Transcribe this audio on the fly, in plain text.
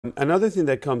Another thing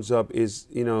that comes up is,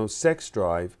 sex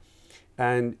drive.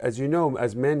 And as you know,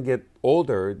 as men get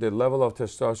older, the level of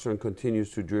testosterone continues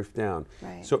to drift down.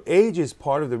 Right. So age is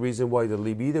part of the reason why the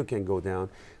libido can go down.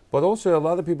 But also a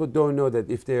lot of people don't know that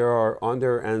if they are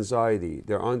under anxiety,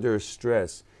 they're under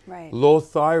stress, Right. low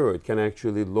thyroid can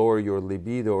actually lower your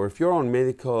libido. Or if you're on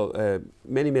many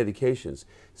medications,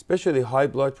 especially high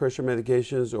blood pressure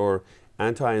medications or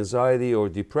anti-anxiety or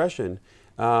depression,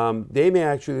 they may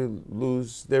actually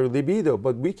lose their libido,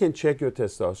 but we can check your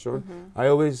testosterone. I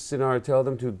always, Cynara, tell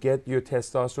them to get your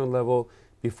testosterone level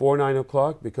before 9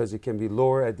 o'clock because it can be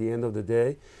lower at the end of the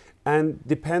day. And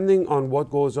depending on what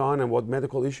goes on and what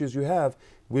medical issues you have,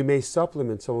 we may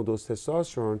supplement some of those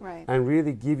testosterone and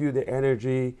really give you the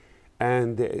energy,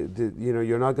 and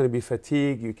you're not going to be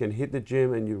fatigued. You can hit the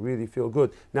gym and you really feel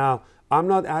good. Now, I'm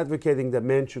not advocating that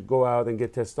men should go out and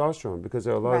get testosterone because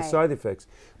there are a lot of side effects,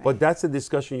 but that's a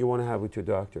discussion you want to have with your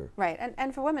doctor. Right,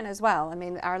 and for women as well. I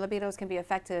mean, our libidos can be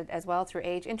affected as well through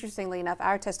age. Interestingly enough,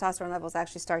 our testosterone levels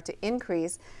actually start to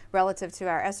increase relative to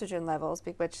our estrogen levels,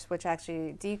 which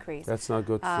actually decrease. That's not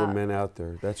good for men out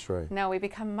there. That's right. No, we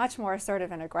become much more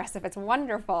assertive and aggressive. It's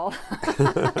wonderful.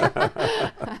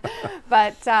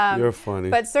 But you're funny.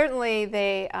 But certainly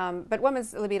but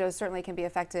women's libidos certainly can be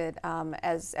affected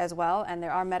as well, and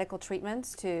there are medical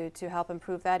treatments to help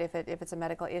improve that if it's a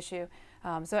medical issue.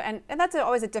 And that's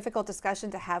always a difficult discussion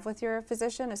to have with your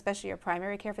physician, especially your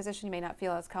primary care physician. You may not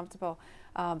feel as comfortable,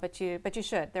 but you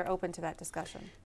should. They're open to that discussion.